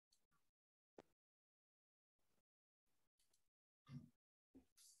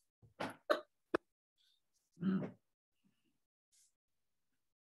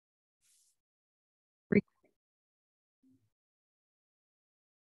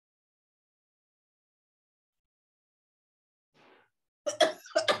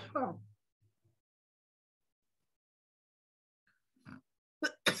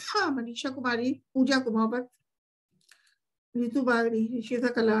मनीषा कुमारी, पूजा कुमावत, ऋतु बागड़ी, ऋषिता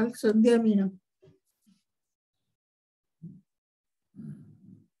कलाल, संध्या मीना।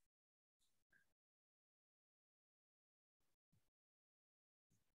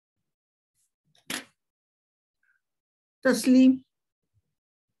 तस्लीम,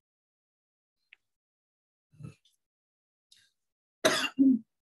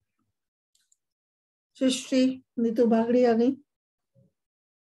 सृष्टि, नीतू बागड़ी आ गई,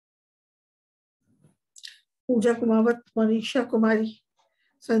 पूजा कुमावत, मनीषा कुमारी,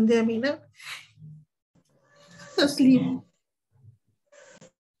 संध्या मीना, तस्लीम,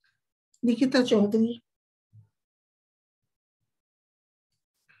 Nikita Chaudhary,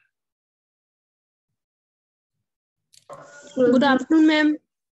 good afternoon ma'am.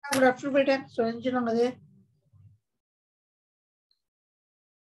 Good afternoon बेटा। सुरंजना मदे,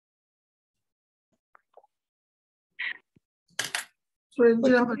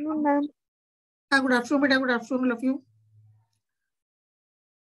 सुरंजना मैम। हाँ, गुड आफ्टरनून बेटा, गुड आफ्टरनून, लव यू।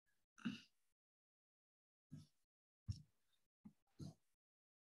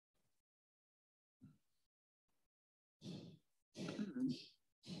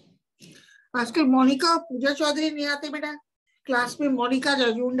 आजकल मोनिका और पूजा चौधरी नहीं आते बेटा क्लास में। मोनिका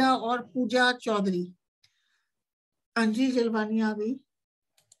जाजुंडा और पूजा चौधरी। अंजलि जलवानी आ गई,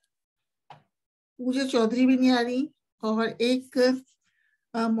 पूजा चौधरी भी नहीं आ रही, और एक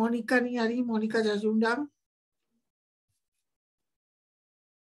मोनिका नहीं आ रही, मोनिका जाजुंडा।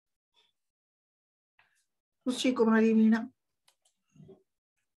 खुशी कुमारी मीणा।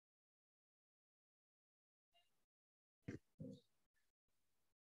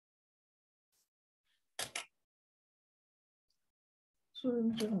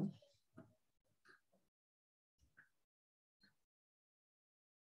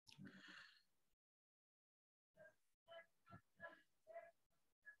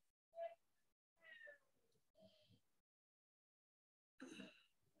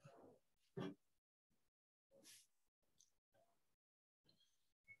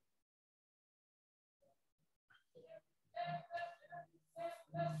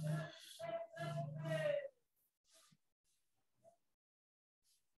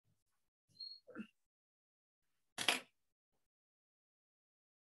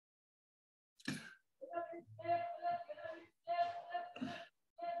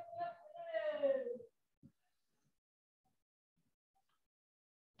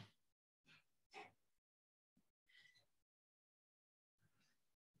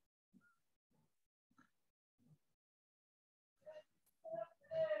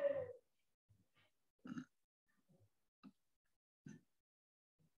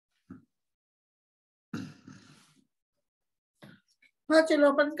 हाँ चलो,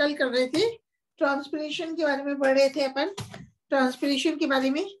 अपन कल कर रहे थे ट्रांसपिरेशन के बारे में, पढ़ रहे थे अपन ट्रांसपिरेशन के बारे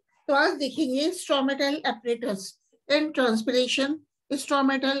में। तो आज देखेंगे स्टोमेटल एपरेटस इन ट्रांसपिरेशन,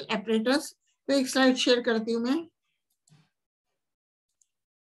 स्टोमेटल एपरेटस। तो एक स्लाइड शेयर करती हूँ मैं।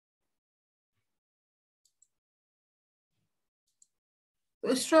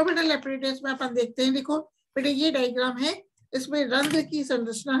 तो स्टोमेटल एपरेटस में अपन देखते हैं, देखो बेटे ये डायग्राम है, इसमें रंध्र की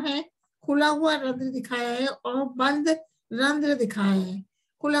संरचना है, खुला हुआ रंध्र दिखाया है और बंद रंध्र दिखाया है।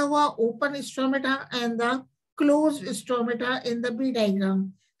 खुला हुआ open stomata and the closed stomata in the B diagram.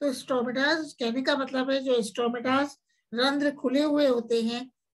 तो स्टोमेटास कहने का मतलब है जो स्टोमेटास रंध्र खुले हुए होते हैं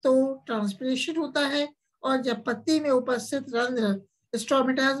तो ट्रांसपिरेशन होता है, और जब पत्ती में उपस्थित रंध्र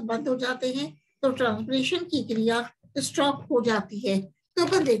स्टोमेटास बंद हो जाते हैं तो ट्रांसपिरेशन की क्रिया स्टॉप हो जाती है। तो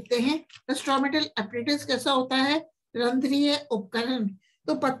अपन देखते हैं स्टोमेटल एपरेटस कैसा होता है। रंध्रीय उपकरण।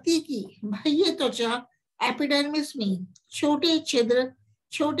 तो पत्ती की बाह्य त्वचा एपिडर्मिस में छोटे छिद्र,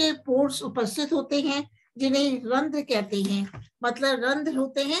 छोटे पोर्स उपस्थित होते हैं जिन्हें रंध्र कहते हैं। मतलब रंध्र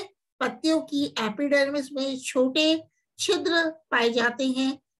होते हैं, पत्तियों की एपिडर्मिस में छोटे छिद्र पाए जाते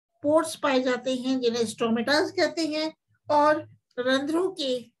हैं, पोर्स पाए जाते हैं जिन्हें स्टोमेटास कहते हैं, और रंध्रों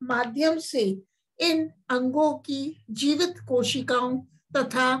के माध्यम से इन अंगों की जीवित कोशिकाओं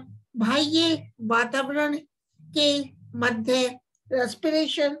तथा बाह्य वातावरण के मध्य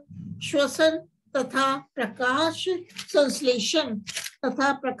रेस्पिरेशन, श्वसन तथा प्रकाश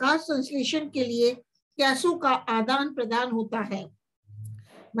संश्लेषण के लिए गैसों का आदान प्रदान होता है।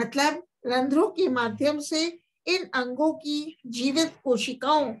 मतलब रंध्रों के माध्यम से इन अंगों की जीवित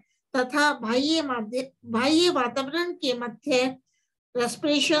कोशिकाओं तथा बाह्य वातावरण के मध्य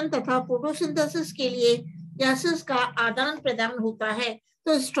रेस्पिरेशन तथा फोटोसिंथेसिस के लिए गैसेस का आदान प्रदान होता है।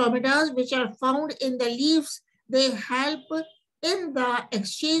 तो stomatas which are found in the leaves, they help in the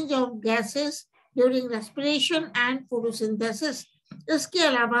exchange of gases during respiration and photosynthesis. इसके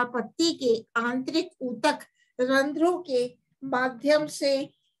अलावा पत्ती के आंतरिक ऊतक रंध्रों के माध्यम से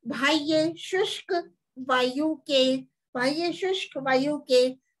बाह्य शुष्क वायु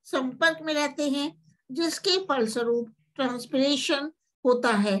के संपर्क में रहते हैं, जिसके फलस्वरूप ट्रांसपिरेशन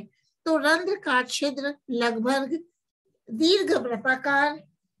होता है। तो रंध्र का छिद्र लगभग दीर्घ वृत्ताकार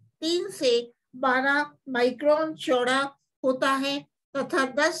 3 से 12 माइक्रोन चौड़ा होता है तथा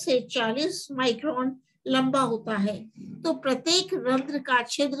 10 से 40 माइक्रोन लंबा होता है। तो प्रत्येक रंध्र का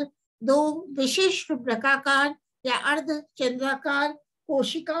छिद्र 2 विशिष्ट वृत्ताकार या अर्धचंद्राकार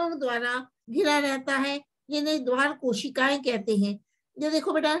कोशिकाओं द्वारा घिरा रहता है, जिन्हें द्वार कोशिकाएं कहते हैं। ये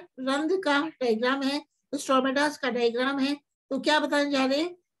देखो बेटा, रंध्र का डायग्राम है, स्टोमेटास का डायग्राम है। तो क्या बताने जा रहे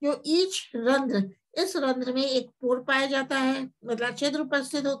हैं, जो ईच रंध्र, इस रंध्र में एक पोर पाया जाता है, मतलब छिद्र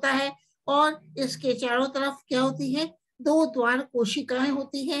उपस्थित होता है, और इसके चारों तरफ क्या होती है, 2 द्वार कोशिकाएं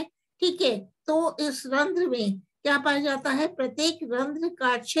होती हैं। ठीक है, तो इस रंध्र में क्या पाया जाता है, प्रत्येक रंध्र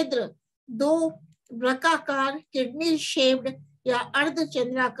का छिद्र 2 वृत्ताकार किडनी शेप्ड या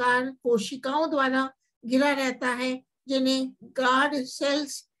अर्धचंद्राकार कोशिकाओं द्वारा घिरा रहता है, जिन्हें गार्ड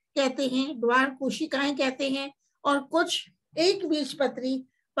सेल्स कहते हैं, द्वार कोशिकाएं कहते हैं। और कुछ एक बीजपत्री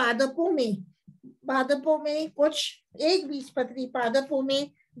पादपों में कुछ एक बीजपत्री पादपों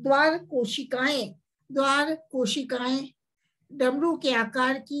में द्वार कोशिकाएं डमरू के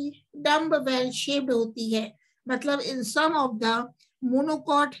आकार की डम्ब वेल शेप्ड होती है। मतलब इन सम of the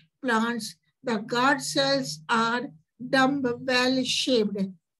monocot plants the guard cells are dumb well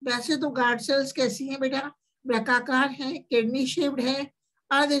shaped. वैसे तो गार्ड सेल्स कैसी हैं बेटा, वृत्ताकार हैं, किडनी शेप्ड है,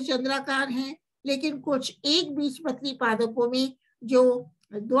 अर्धचंद्राकार हैं, लेकिन कुछ एक बीजपत्री पादपों में जो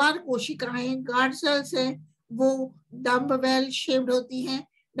द्वार कोशिकाएं गार्ड सेल्स हैं वो डम्ब वेल शेप्ड होती हैं,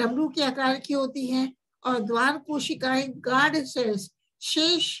 डमरू के आकार की होती हैं। और द्वार कोशिकाएं गार्ड सेल्स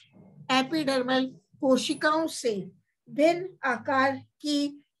शेष एपिडर्मल कोशिकाओं से भिन्न आकार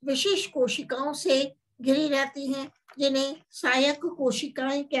की विशेष कोशिकाओं से घिरी रहती हैं, जिन्हें सहायक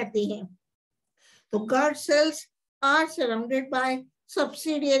कोशिकाएं कहते हैं। तो guard cells are surrounded by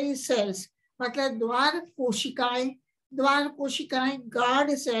subsidiary sales, मतलब द्वार कोशिकाएं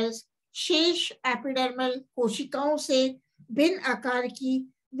गार्ड सेल्स शेष एपिडर्मल कोशिकाओं से भिन्न आकार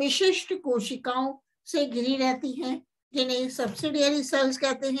की विशिष्ट कोशिकाओं से घिरी रहती हैं, जिन्हें सब्सिडियरी सेल्स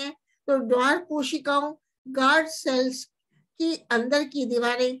कहते हैं। तो द्वार कोशिकाओं गार्ड सेल्स की अंदर की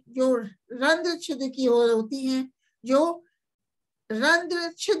दीवारें जो रंध्र छिद्र की ओर होती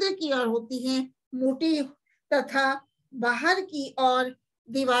हैं मोटी तथा बाहर की ओर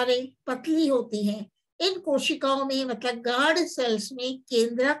दीवारें पतली होती हैं। इन कोशिकाओं में, मतलब गार्ड सेल्स में,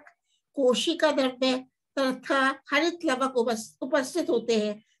 केंद्रक, कोशिका द्रव्य तथा हरित लवक उपस्थित होते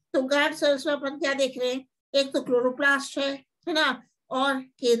हैं। तो गार्ड सेल्स में अपन क्या देख रहे हैं, एक तो क्लोरोप्लास्ट है ना, और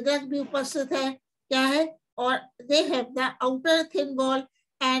केंद्रक भी उपस्थित है, क्या है, और they have the outer thin wall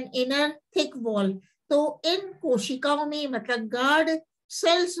and inner thick wall. तो इन कोशिकाओं में, मतलब गार्ड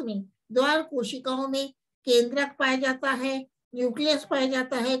सेल्स में, द्वार कोशिकाओं में केंद्रक पाया जाता है, न्यूक्लियस पाया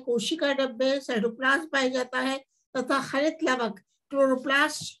जाता है, कोशिका डब्बे साइटोप्लाज्म पाया जाता है तथा हरित लवक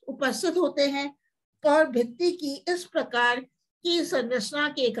क्लोरोप्लास्ट उपस्थित होते हैं। और भित्ति की इस प्रकार की संरचना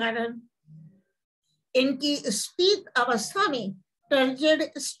के कारण इनकी स्पीत अवस्था में,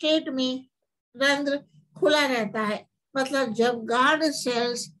 टर्जिड स्टेट में, रंध्र खुला रहता है। मतलब जब गार्ड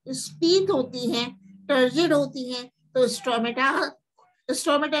सेल्स स्पीत होती हैं, टर्जिड होती हैं, तो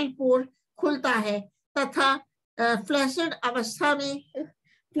स्टोमेटल पोर खुलता है तथा फ्लैसिड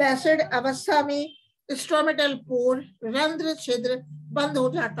अवस्था में स्टोमेटल पोर रंध्र छिद्र बंद हो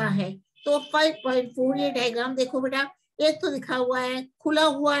जाता है। तो 5.4 ये डायग्राम देखो बेटा, एक तो लिखा हुआ है खुला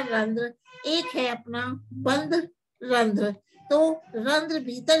हुआ रंध्र, एक है अपना बंद रंध्र। तो रंध्र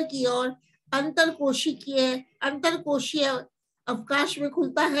भीतर की ओर अंतरकोशीय अवकाश में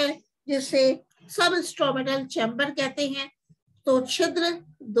खुलता है, जिसे सब स्टोमेटल चैम्बर कहते हैं। तो छिद्र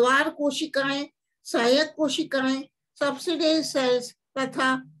द्वार कोशिकाएं, सहायक कोशिकाएं, सब्सिडियरी सेल्स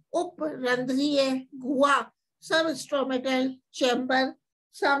तथा उपरंध्रीय गुहा सब स्टोमेटल चैम्बर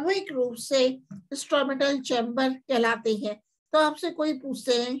सामूहिक रूप से स्टोमेटल चैम्बर कहलाते हैं। तो आपसे कोई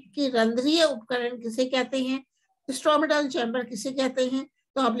पूछते हैं कि रंध्रीय उपकरण किसे कहते हैं, स्टोमेटल चैम्बर किसे कहते हैं,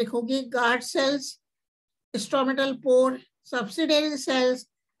 तो आप लिखोगे guard cells, stomatal pore, subsidiary sales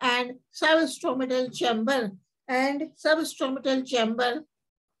and सब स्टोमेटल चैम्बर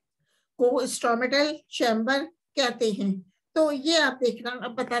को स्टोमेटल चैम्बर कहते हैं। तो ये आप देखना।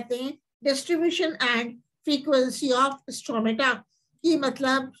 अब बताते हैं distribution and frequency of stomata की,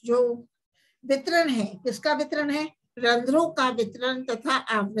 मतलब जो वितरण है, किसका वितरण है? रंध्रों का वितरण तथा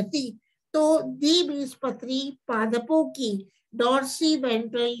आवृत्ति। तो द्विबीजपत्री पादपों की डॉर्सी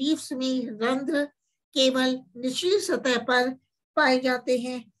वेंट्रल लीव्स में रंध्र केवल निचली सतह पर पाए जाते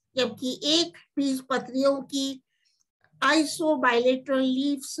हैं, जबकि एक बीजपत्रियों की आइसोबाइलेटरल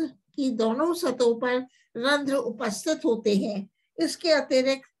लीव्स की दोनों सतहों पर रंध्र उपस्थित होते हैं। इसके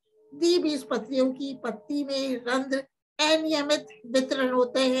अतिरिक्त द्विबीजपत्रियों की पत्ती में रंध्र अनियमित वितरण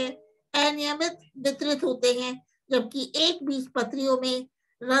होते हैं, अनियमित वितरित होते हैं, जबकि एक बीजपत्रियों में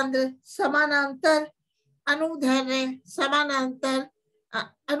रंध्र समानांतर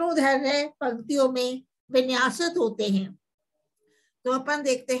अनुदैर्ध्य पंक्तियों में विन्यासित होते हैं। तो अपन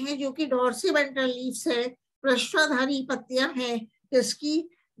देखते हैं जो कि डॉर्सी वेंट्रल लीव्स है, पृष्ठधारी पत्तियां हैं जिसकी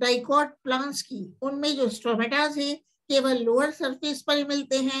डाइकॉट प्लांट्स की, उनमें जो स्टोमेटास है केवल लोअर सरफेस पर ही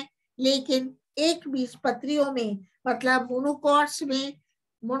मिलते हैं, लेकिन एक बीजपत्रियों में मतलब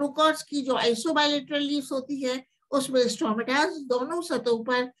मोनोकॉट्स की जो आइसोबाइलेटरल लीव्स होती है उसमें स्टोमेटास दोनों सतहों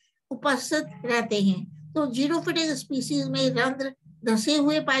पर उपस्थित रहते हैं। तो जीरोफिटिक स्पीसीज में रंध्र धसे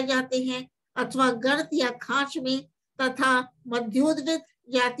हुए पाए जाते हैं अथवा गर्त या खांच में, तथा मध्योदृत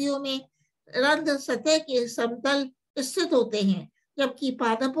जातियों में रंध्र सतह के समतल स्थित होते हैं, जबकि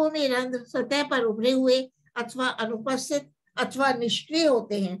पादपों में रंध्र सतह पर उभरे हुए अथवा अनुपस्थित अथवा निष्क्रिय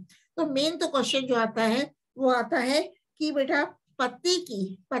होते हैं। तो मेन तो क्वेश्चन जो आता है वो आता है कि बेटा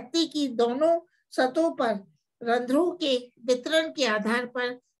पत्ती की दोनों सतहों पर रंध्रों के वितरण के आधार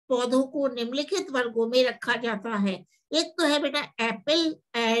पर पौधों को निम्नलिखित वर्गों में रखा जाता है। एक तो है बेटा Apple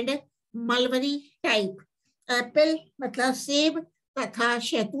and mulberry type. Apple मतलब सेब तथा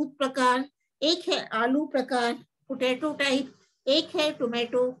शहतूत प्रकार, एक है आलू प्रकार पोटैटो टाइप, एक है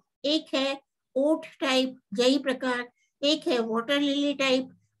टोमेटो, एक है ओट टाइप जई प्रकार, एक है water lily type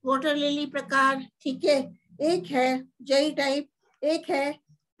water lily प्रकार, ठीक है, एक है जई टाइप, एक है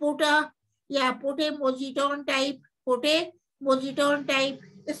पोटा या पोटे मोजिटोन टाइप,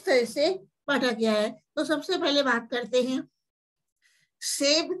 इस तरह से बांटा गया है। तो सबसे पहले बात करते हैं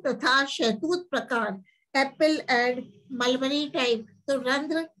सेब तथा शहतूत प्रकार, एप्पल एंड मलबरी टाइप। तो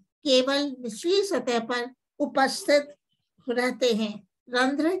रंध्र केवल निचली सतह पर उपस्थित रहते हैं,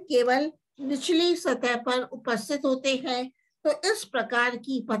 रंध्र केवल निचली सतह पर उपस्थित होते हैं। तो इस प्रकार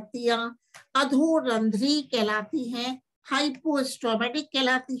की पत्तियां अधोरंध्री कहलाती हैं, हाइपोस्टोमेटिक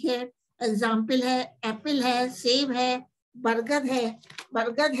कहलाती है। एग्जाम्पल है एप्पल है, सेब है, बरगद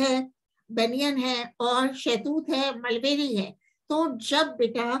है, बेनियन है और शहतूत है, मलबेरी है। तो जब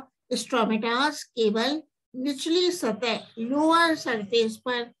बेटा स्टोमेटास केवल निचली सतह लोअर सरफेस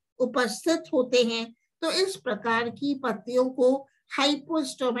पर उपस्थित होते हैं तो इस प्रकार की पत्तियों को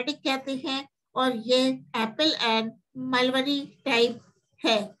हाइपोस्टोमेटिक कहते हैं और ये एप्पल एंड मलबरी टाइप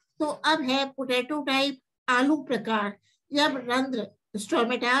है। तो अब है पोटैटो टाइप आलू प्रकार। जब रंध्र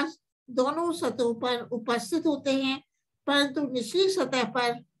स्टोमेटास दोनों सतहों पर उपस्थित होते हैं परंतु निचली सतह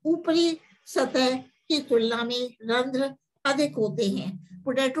पर ऊपरी सतह की तुलना में रंध्र अधिक होते हैं।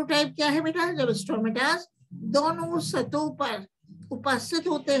 पोटैटो टाइप क्या है बेटा? जब स्टोमेटास दोनों सतहों पर उपस्थित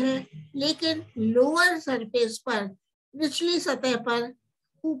होते हैं लेकिन लोअर सरफेस पर निचली सतह पर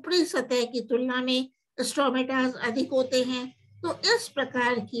ऊपरी सतह की तुलना में स्टोमेटास अधिक होते हैं। तो इस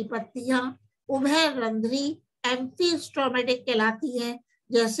प्रकार की पत्तियां उभयरंध्री एम्फीस्टोमेटिक कहलाती हैं।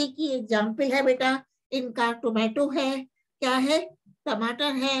 जैसे कि एग्जाम्पल है बेटा इनका टोमेटो है, क्या है?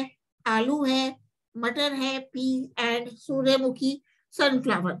 टमाटर है, आलू है, मटर है, पी एंड सूर्यमुखी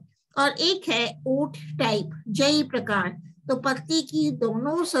सनफ्लावर, और एक है ओट टाइप जई प्रकार। तो पत्ती की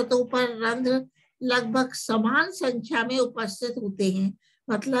दोनों सतहों पर रंध्र लगभग समान संख्या में उपस्थित होते हैं।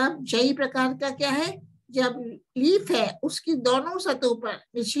 मतलब जई प्रकार का क्या है? जब लीफ है उसकी दोनों सतहों पर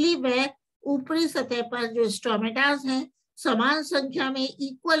निचली व ऊपरी सतह पर जो स्टोमेटास हैं समान संख्या में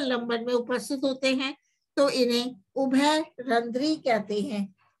इक्वल नंबर में उपस्थित होते हैं तो इन्हें उभयरंध्री कहते हैं।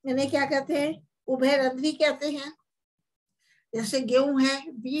 इन्हें क्या कहते हैं? उभयरंध्री कहते हैं। जैसे गेहूं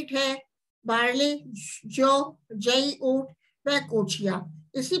है, बीट है, बार्ले, जौ, जई, ओट व कोचिया।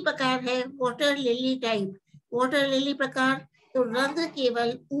 इसी प्रकार है water lily type. Water lily प्रकार तो रंध्र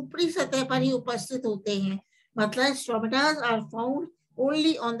केवल ऊपरी सतह पर ही उपस्थित होते हैं। मतलब stomatas are found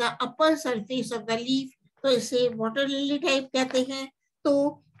only on the upper surface of the leaf, तो इसे वाटर लिली टाइप कहते हैं।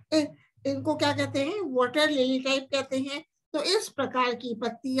 तो इनको क्या कहते हैं? वाटर लिली टाइप कहते हैं। तो इस प्रकार की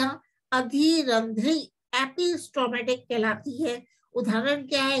पत्तियां अधिरंध्री एपिस्टोमेटिक कहलाती है। उदाहरण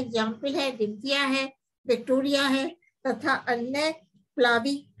क्या है? एग्जाम्पल है डिम्पिया है, विक्टोरिया है तथा अन्य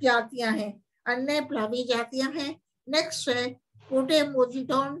प्लावी जातियां हैं। नेक्स्ट है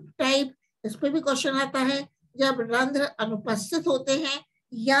पोटेमोजिटोन टाइप। इस पे भी क्वेश्चन आता है। जब रंध्र अनुपस्थित होते हैं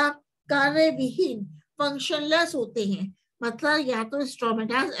या कार्यविहीन फंक्शनलेस होते हैं मतलब या तो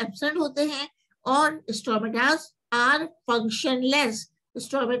स्टोमेटास एब्सेंट होते हैं और स्टोमेटास आर फंक्शनलेस,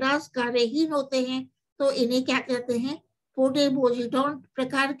 स्टोमेटास कार्यहीन होते हैं, तो इन्हें क्या कहते हैं? पोटेमोजिटोन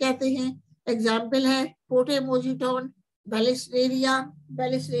प्रकार कहते हैं। एग्जाम्पल है पोटेमोजिटोन,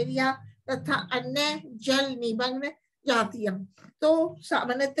 बैलिस्टेरिया तथा अन्य जल निमग्न जातियां। तो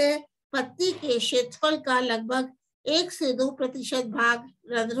सामान्यतः पत्ती के क्षेत्रफल का लगभग 1 से 2% भाग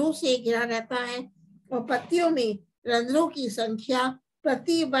रंध्रों से घिरा रहता है और पत्तियों में रंध्रों की संख्या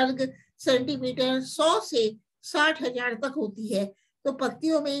प्रति वर्ग सेंटीमीटर 100 से 60,000 तक होती है। तो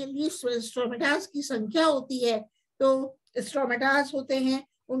पत्तियों में लीव्स में स्टोमेटास की संख्या होती है, तो स्टोमेटास होते हैं,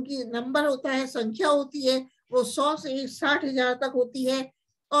 उनकी नंबर होता है, संख्या होती है, वो 100 से 60,000 तक होती है।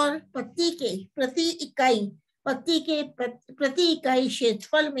 और पत्ती के प्रति इकाई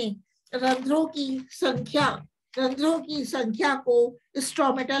क्षेत्रफल में रंध्रों की संख्या को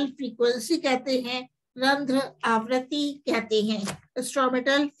स्टोमेटल फ्रीक्वेंसी कहते हैं, रंध्र आवृत्ति कहते हैं,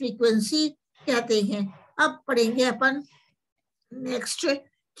 स्टोमेटल फ्रीक्वेंसी कहते हैं। अब पढ़ेंगे अपन नेक्स्ट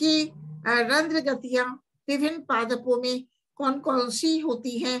कि रंध्र गतियां विभिन्न पादपों में कौन कौन सी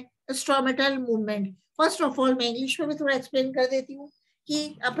होती हैं। Stomatal movement, first of all मैं इंग्लिश में भी थोड़ा एक्सप्लेन कर देती हूँ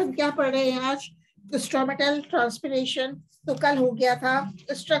कि अपन क्या पढ़ रहे हैं आज। स्टोमेटल ट्रांसपिरेशन तो कल हो गया था।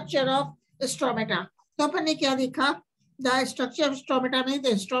 स्ट्रक्चर ऑफ स्टोमेटा, तो अपन ने क्या देखा? द स्ट्रक्चर ऑफ स्टोमेटा में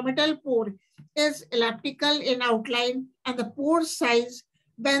the stomatal pore is elliptical in outline and the pore size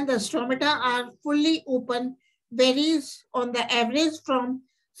when the stomata are fully open varies on the average from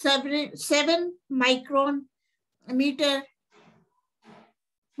 7 micrometer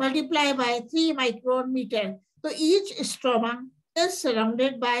multiplied by 3 micrometer. So each stroma is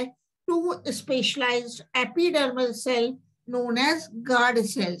surrounded by 2 specialized epidermal cells known as guard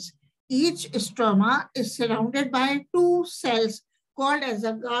cells. Each stroma is surrounded by 2 cells called as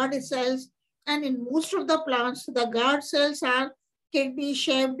the guard cells, and in most of the plants the guard cells are kidney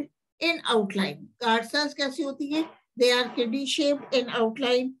shaped in outline. Guard cells कैसी होती हैं? They are kidney shaped in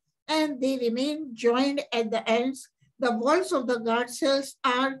outline and they remain joined at the ends. The walls of the guard cells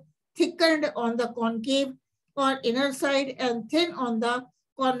are thickened on the concave or inner side and thin on the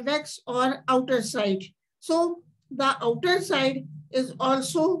convex or outer side. So the outer side is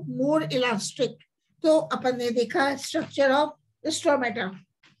also more elastic. तो अपन ने देखा structure of stomata.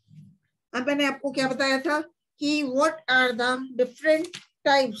 अब मैंने आपको क्या बताया था कि what are the different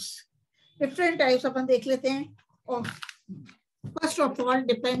types अपन देख लेते हैं। और first of all,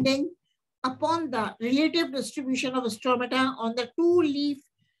 depending upon the relative distribution of stomata on the 2 leaf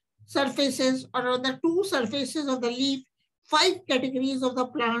surfaces or on the 2 surfaces of the leaf, 5 categories of the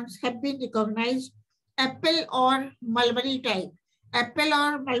plants have been recognized. Apple or mulberry type. Apple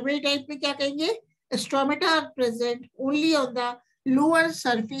और mulberry type में क्या कहेंगे? Stomata are present only on the lower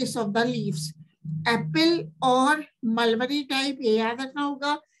surface of the leaves. Apple और mulberry type ये याद रखना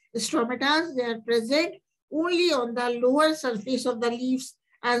होगा। Stomatas they are present only on the lower surface of the leaves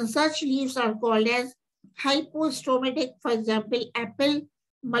and such leaves are called as hypostomatic. For example, apple,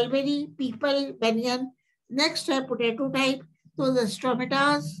 mulberry, peepal, banyan. Next है potato type. So the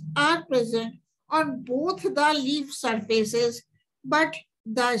stomatas are present on both the leaf surfaces, but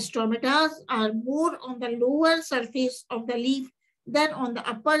the stomatas are more on the lower surface of the leaf than on the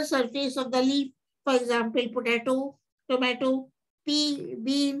upper surface of the leaf. For example, potato, tomato, pea,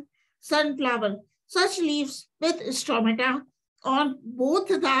 bean, sunflower. Such leaves with stomata on both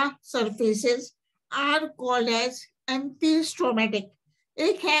the surfaces are called as epistomatic.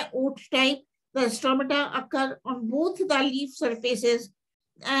 एक है oat type. The stomata occur on both the leaf surfaces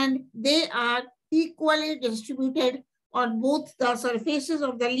and they are equally distributed on both the surfaces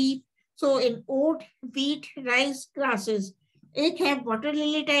of the leaf. So in oat, wheat, rice, grasses. एक है water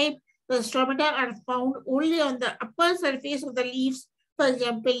lily type. The stomata are found only on the upper surface of the leaves. For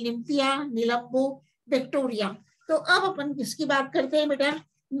example, nymphaea, nilambo, victoria. तो अब अपन किसकी बात करते हैं बेटा?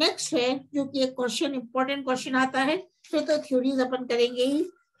 Next है जो कि एक क्वेश्चन इंपॉर्टेंट क्वेश्चन आता है, फिर तो थ्योरीज अपन करेंगे ही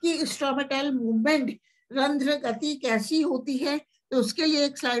कि स्टोमेटल मूवमेंट रंध्र गति कैसी होती है। तो उसके लिए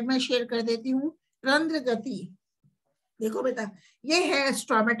एक स्लाइड में शेयर कर देती हूँ। रंध्र गति देखो बेटा, ये है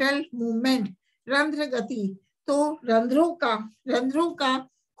स्टोमेटल मूवमेंट रंध्र गति। तो रंध्रों का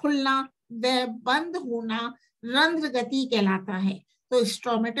खुलना व बंद होना रंध्र गति कहलाता है। तो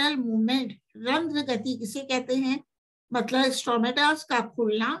स्टोमेटल मूवमेंट रंध्र गति किसे कहते हैं? मतलब स्टोमेटास का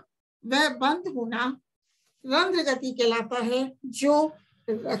खुलना व बंद होना रंध्र गति कहलाता है, जो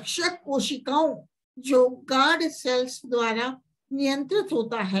रक्षक कोशिकाओं जो गार्ड सेल्स द्वारा नियंत्रित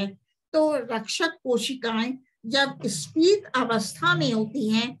होता है। तो रक्षक कोशिकाएं जब स्फीत अवस्था में होती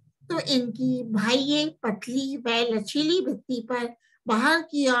हैं तो इनकी बाह्य पतली व लचीली भित्ति पर बाहर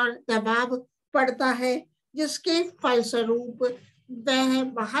की ओर दबाव पड़ता है जिसके फलस्वरूप वह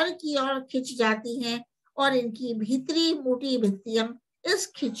बाहर की ओर खिंच जाती हैं और इनकी भीतरी मोटी भित्तियां इस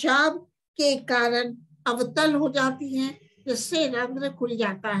खिंचाव के कारण अवतल हो जाती हैं, जिससे रंध्र खुल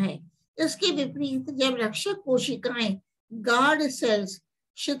जाता है। इसके विपरीत जब रक्षक कोशिकाएं गार्ड सेल्स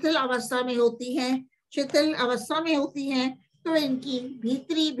शिथिल अवस्था में होती हैं तो इनकी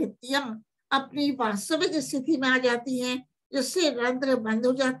भीतरी भित्तियां अपनी वास्तविक स्थिति में आ जाती हैं, जिससे रंध्र बंद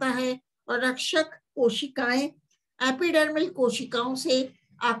हो जाता है और रक्षक कोशिकाएं एपिडर्मल कोशिकाओं से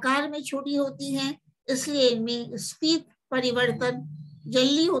आकार में छोटी होती हैं, इसलिए इनमें स्फीत परिवर्तन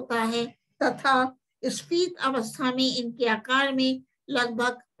जल्दी होता है तथा स्फीत अवस्था में इनके आकार में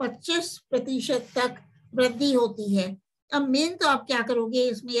लगभग 25% तक वृद्धि होती है। अब मेन तो आप क्या करोगे,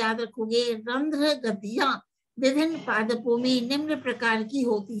 इसमें याद रखोगे रंध्र गतियां विभिन्न पादपों में निम्न प्रकार की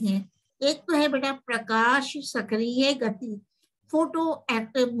होती हैं। एक तो है बेटा प्रकाश सक्रिय गति, फोटो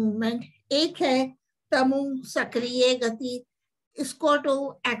एक्टिव मूवमेंट। एक है तमु सक्रिय गति,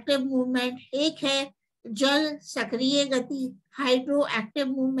 स्कोटो एक्टिव मूवमेंट। एक है जल सक्रिय गति, हाइड्रो एक्टिव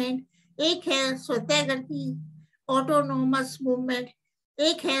मूवमेंट। एक है स्वतः गति, ऑटोनोमस मूवमेंट।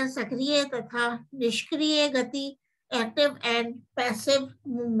 एक है सक्रिय तथा निष्क्रिय गति, एक्टिव एंड पैसिव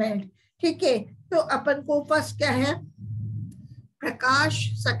मूवमेंट। ठीक है, तो अपन को फर्स्ट क्या है, प्रकाश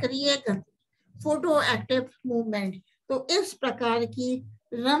सक्रिय गति, फोटो एक्टिव मूवमेंट। तो इस प्रकार की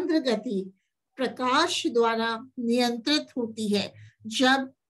रंध्र गति प्रकाश द्वारा नियंत्रित होती है।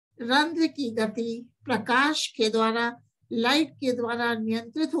 जब रंध्र की गति प्रकाश के द्वारा, लाइट के द्वारा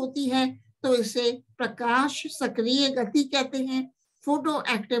नियंत्रित होती है तो इसे प्रकाश सक्रिय गति कहते हैं, फोटो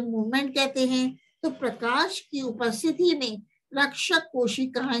एक्टिव मूवमेंट कहते हैं। तो प्रकाश की उपस्थिति में रक्षक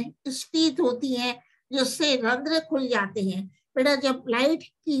कोशिकाएं स्फीत होती हैं, जिससे रंध्र खुल जाते हैं। बेटा जब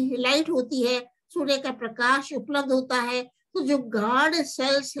लाइट होती है, सूर्य का प्रकाश उपलब्ध होता है, तो जो गार्ड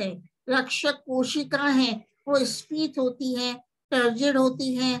सेल्स है, रक्षक कोशिकाएं हैं, वो स्फीत होती हैं, टर्जिड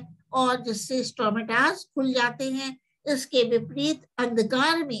होती हैं और जिससे स्टोमेटास खुल जाते हैं। इसके विपरीत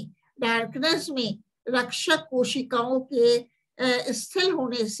अंधकार में, डार्कनेस में रक्षक कोशिकाओं के स्थिर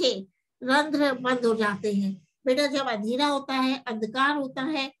होने से रंध्र बंद हो जाते हैं। बेटा जब अंधेरा होता है, अंधकार होता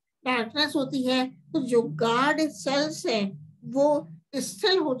है, डार्कनेस होती है, तो जो गार्ड सेल्स है वो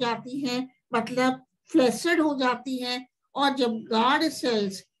स्थिर हो जाती हैं, मतलब फ्लैसिड हो जाती हैं। और जब गार्ड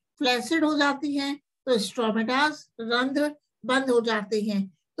सेल्स फ्लैसिड हो जाती हैं तो स्टोमेटास रंध्र बंद हो जाते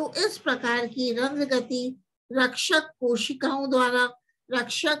हैं। तो इस प्रकार की रंध्र गति रक्षक कोशिकाओं द्वारा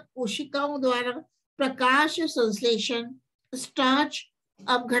प्रकाश संश्लेषण, स्टार्च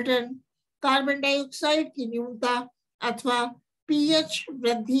अपघटन, कार्बन डाइऑक्साइड की न्यूनता अथवा पीएच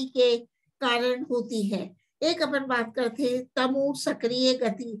वृद्धि के कारण होती है। एक अपन बात करते हैं तमु सक्रिय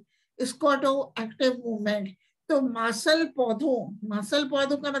गति, स्कोटो एक्टिव मूवमेंट। तो मासल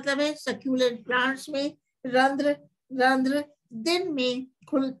पौधों का मतलब है सक्यूलेंट प्लांट्स में रंध्र दिन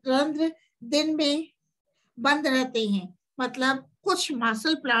में बंद रहते हैं। मतलब कुछ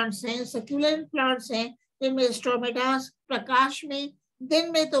मासल प्लांट्स हैं, सक्यूलेंट प्लांट्स हैं, जिनमें स्टोमेटास प्रकाश में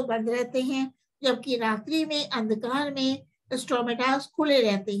दिन में तो बंद रहते हैं, जबकि रात्रि में अंधकार में स्टोमेटास खुले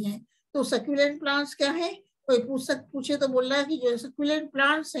रहते हैं। तो सक्यूलेंट प्लांट्स क्या है, कोई पूछे तो बोल रहा है कि जो सक्यूलेंट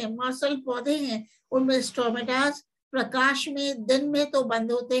प्लांट्स हैं, मासल पौधे हैं, उनमें स्टोमेटास प्रकाश में दिन में तो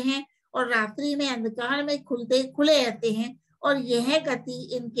बंद होते हैं और रात्रि में अंधकार में खुले रहते हैं। और यह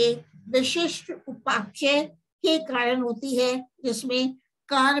गति इनके विशिष्ट उपापचय के कारण होती है, जिसमें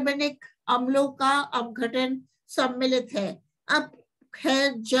कार्बनिक अम्लों का अपघटन सम्मिलित है। अब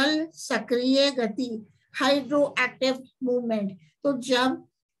है जल सक्रिय गति, हाइड्रो एक्टिव मूवमेंट। तो जब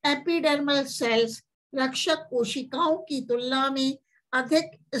एपिडर्मल सेल्स रक्षक कोशिकाओं की तुलना में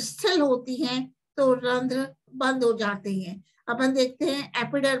अधिक स्थिर होती हैं तो रंध्र बंद हो जाते हैं। अपन देखते हैं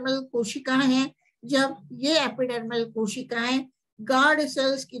एपिडर्मल कोशिकाएं हैं, जब ये एपिडर्मल कोशिकाएं गार्ड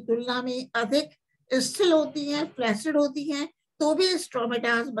सेल्स की तुलना में अधिक स्थिर होती हैं, फ्लैसिड होती हैं, तो भी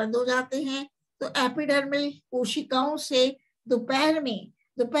स्टोमेटास बंद हो जाते हैं। तो एपिडर्मल कोशिकाओं से दोपहर में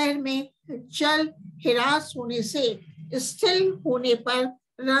जल ह्रास होने से स्थिर होने पर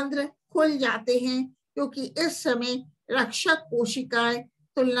रंध्र खुल जाते हैं, क्योंकि इस समय रक्षक कोशिकाएं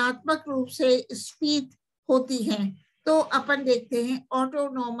तुलनात्मक रूप से स्फीत होती हैं। तो अपन देखते हैं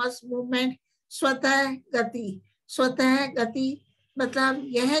ऑटोनोमस मूवमेंट, स्वतः गति मतलब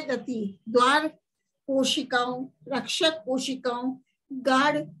यह गति द्वार कोशिकाओं, रक्षक कोशिकाओं,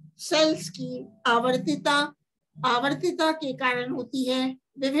 गार्ड सेल्स की आवर्तिता के कारण होती है।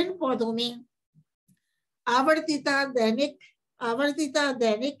 विभिन्न पौधों में आवर्तिता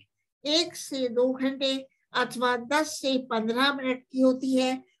दैनिक 1 से 2 घंटे अथवा 10 से 15 मिनट की होती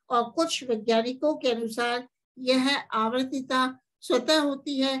है और कुछ वैज्ञानिकों के अनुसार यह आवर्तिता स्वतः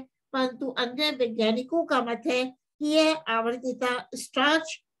होती है परंतु अन्य वैज्ञानिकों का मत है कि यह आवर्तिता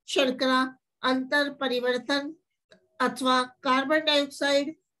स्टार्च शर्करा अंतर परिवर्तन अथवा कार्बन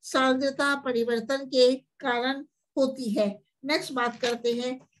डाइऑक्साइड सांद्रता परिवर्तन के कारण होती है। नेक्स्ट बात करते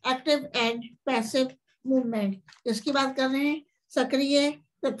हैं एक्टिव एंड पैसिव मूवमेंट, इसकी बात कर रहे हैं सक्रिय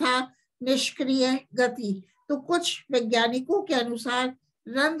तथा निष्क्रिय गति। तो कुछ वैज्ञानिकों के अनुसार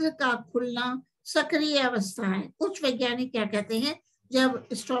रंध्र का खुलना सक्रिय अवस्था है। कुछ वैज्ञानिक क्या कहते हैं, जब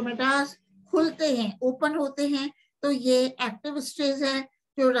स्टोमेटास खुलते हैं, ओपन होते हैं, तो ये एक्टिव स्टेज है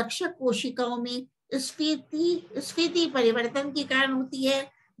जो रक्षक कोशिकाओं में स्फीति परिवर्तन के कारण होती है,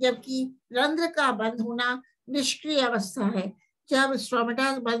 जबकि रंध्र का बंद होना निष्क्रिय अवस्था है। जब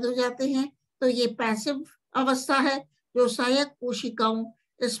स्टोमेटास बंद हो जाते हैं तो ये पैसिव अवस्था है जो सहायक कोशिकाओं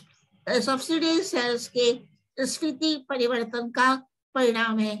सब्सिडियरी सेल्स के स्फीति परिवर्तन का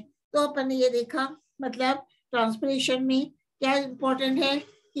परिणाम है। तो अपन ने ये देखा, मतलब ट्रांसपिरेशन में क्या इंपॉर्टेंट है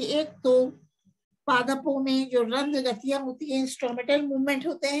कि एक तो पादपों में जो रंध्र गतियां होती हैं, स्टोमेटल मूवमेंट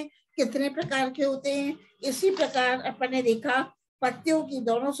होते हैं, कितने प्रकार के होते हैं। इसी प्रकार अपन ने देखा पत्तियों की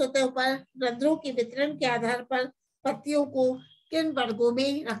दोनों सतहों पर रंध्रों के वितरण के आधार पर पत्तियों को किन वर्गों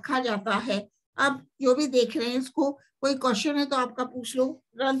में रखा जाता है। अब जो भी देख रहे हैं इसको, कोई क्वेश्चन है तो आपका पूछ लो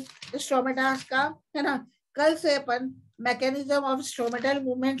रंध्र स्टोमेटास का, है ना। कल से अपन मैकेनिज्म ऑफ स्टोमेटल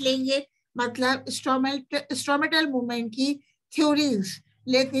मूवमेंट लेंगे, मतलब स्टोमेटल मूवमेंट की थ्योरीज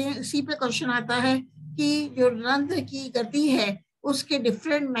लेते हैं। इसी पे क्वेश्चन आता है कि जो रंध्र की गति है उसके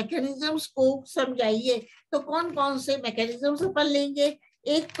डिफरेंट मैकेनिज्म्स को समझाइए। तो कौन कौन से मैकेनिज्म्स अपन लेंगे,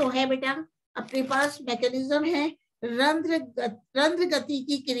 एक तो है बेटा अपने पास मैकेनिज्म है रंध्र गति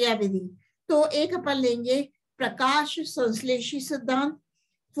की क्रियाविधि। तो एक अपन लेंगे प्रकाश संश्लेषी सिद्धांत,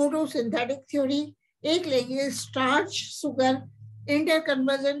 फोटोसिंथेटिक थ्योरी। एक लेंगे starch sugar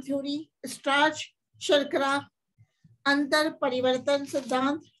interconversion theory, starch शर्करा अंतर परिवर्तन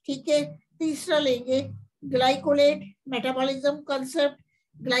सिद्धांत, ठीक है। तीसरा लेंगे ग्लाइकोलेट मेटाबॉलिज्म कॉन्सेप्ट,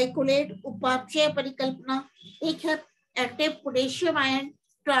 ग्लाइकोलेट उपापचय परिकल्पना। एक है active potassium ion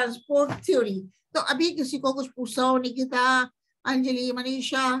transport theory. तो अभी किसी को कुछ पूछा हो, निकिता, अंजलि,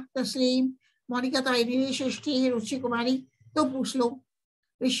 मनीषा, तस्लीम, मोनिका, तो आईडी, सृष्टि, रुचि कुमारी, तो पूछ लो।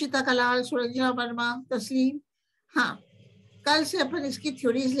 ऋषिता कलाल, सुरंजना वर्मा, तस्लीम। हाँ, कल से अपन इसकी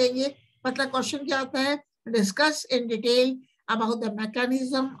थ्योरीज लेंगे। मतलब क्वेश्चन क्या होता है, discuss in detail about the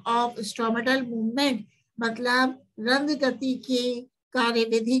mechanism of stomatal movement, मतलब रंध्र गति की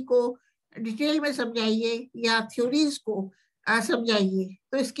कार्यविधि को डिटेल में समझाइए या थ्योरीज को समझाइए।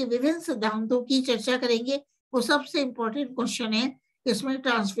 तो इसके विभिन्न सिद्धांतों की चर्चा करेंगे। वो सबसे इंपॉर्टेंट क्वेश्चन है इसमें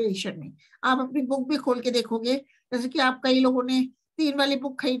ट्रांसफॉर्मेशन में। आप अपनी बुक भी खोल के देखोगे, जैसे कि आप कई लोगों ने 3 वाली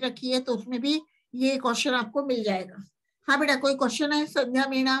बुक खरीद रखी है, तो उसमें भी ये क्वेश्चन आपको मिल जाएगा। हाँ बेटा, कोई क्वेश्चन है? संध्या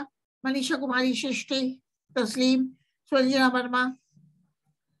मीणा, मनीषा कुमारी, सृष्टि, तस्लीम, सुरंजना वर्मा,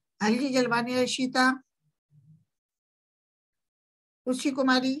 हल्दी जलवानी, रशीता, रुचि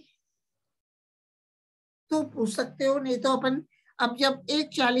कुमारी, तो पूछ सकते हो। नहीं तो अपन अब जब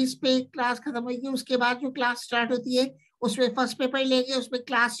 1:40 पे क्लास खत्म होगी, उसके बाद जो क्लास स्टार्ट होती है उसमें फर्स्ट पेपर लेंगे, उसमें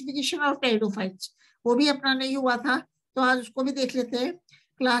क्लासिफिकेशन ऑफ टेरिडोफाइट्स, वो भी अपना नहीं हुआ था, तो आज उसको भी देख लेते हैं।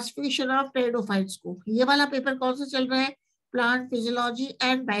 क्लासिफिकेशन ऑफ टेरिडोफाइट्स को, ये वाला पेपर कौन सा चल रहा है, प्लांट फिजियोलॉजी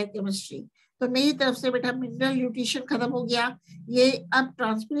एंड बायोकेमिस्ट्री। तो मेरी तरफ से बेटा मिनरल न्यूट्रिशन खत्म हो गया, ये अब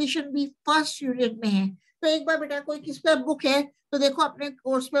ट्रांसपिरेशन भी फर्स्ट यूनिट में है। तो एक बार बेटा कोई किस पे बुक है तो देखो, अपने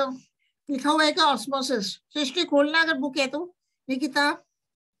कोर्स पे लिखा हुआ है क्या ऑस्मोसिस, सृष्टि खोलना अगर बुक है तो। निकिता,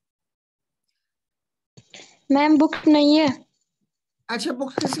 मैम बुक नहीं है। अच्छा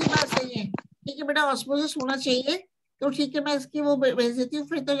बुक किसी पास नहीं है, ठीक है बेटा, ऑस्मोसिस होना चाहिए। तो ठीक है, मैं इसकी वो भेज देती हूँ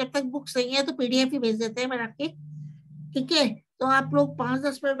फिर। तो जब तक बुक नहीं है तो पीडीएफ ही भेज देते हैं बना के, ठीक है। तो आप लोग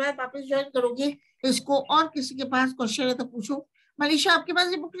 5-10 मिनट बाद वापस ज्वाइन करोगे इसको। और किसी के पास क्वेश्चन है तो पूछो। मनीषा, आपके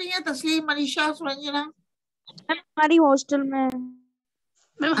पास ये बुक नहीं है? तस्लीम, मनीषा, सुरंजना, हमारी हॉस्टल में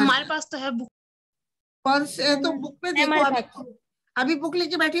मैम, हमारे पास तो है बुक। कौन से? तो बुक में देखो, हमारे अभी पास अभी बुक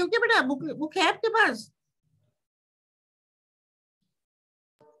लेके बैठी हो क्या बेटा? बुक है आपके पास?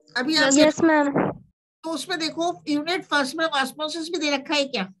 अभी आप यस मैम। तो उसमें देखो, यूनिट फर्स्ट में ऑस्मोसिस भी दे रखा है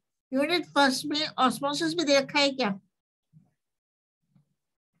क्या? यूनिट फर्स्ट में ऑस्मोसिस भी दे रखा है क्या?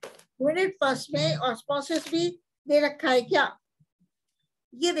 यूनिट फर्स्ट में ऑस्मोसिस भी दे रखा है क्या?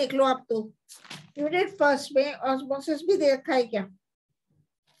 ये देख लो आप। तो यूनिट फर्स्ट में ऑस्मोसिस भी दे रखा है क्या?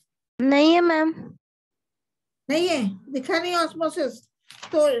 नहीं है मैम। नहीं है, दिखा नहीं ऑस्मोसिस।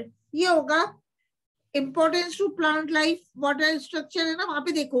 तो ये होगा importance to plant life, water structure है ना, वहां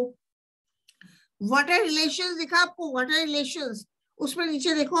पे देखो वाटर रिलेशंस दिखा आपको, वाटर रिलेशंस। उसमें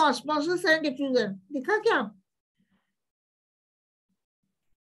नीचे देखो ऑस्मोसिस एंड डिफ्यूजन, दिखा क्या?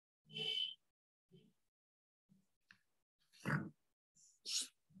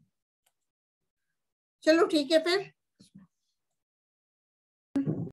 चलो ठीक है फिर।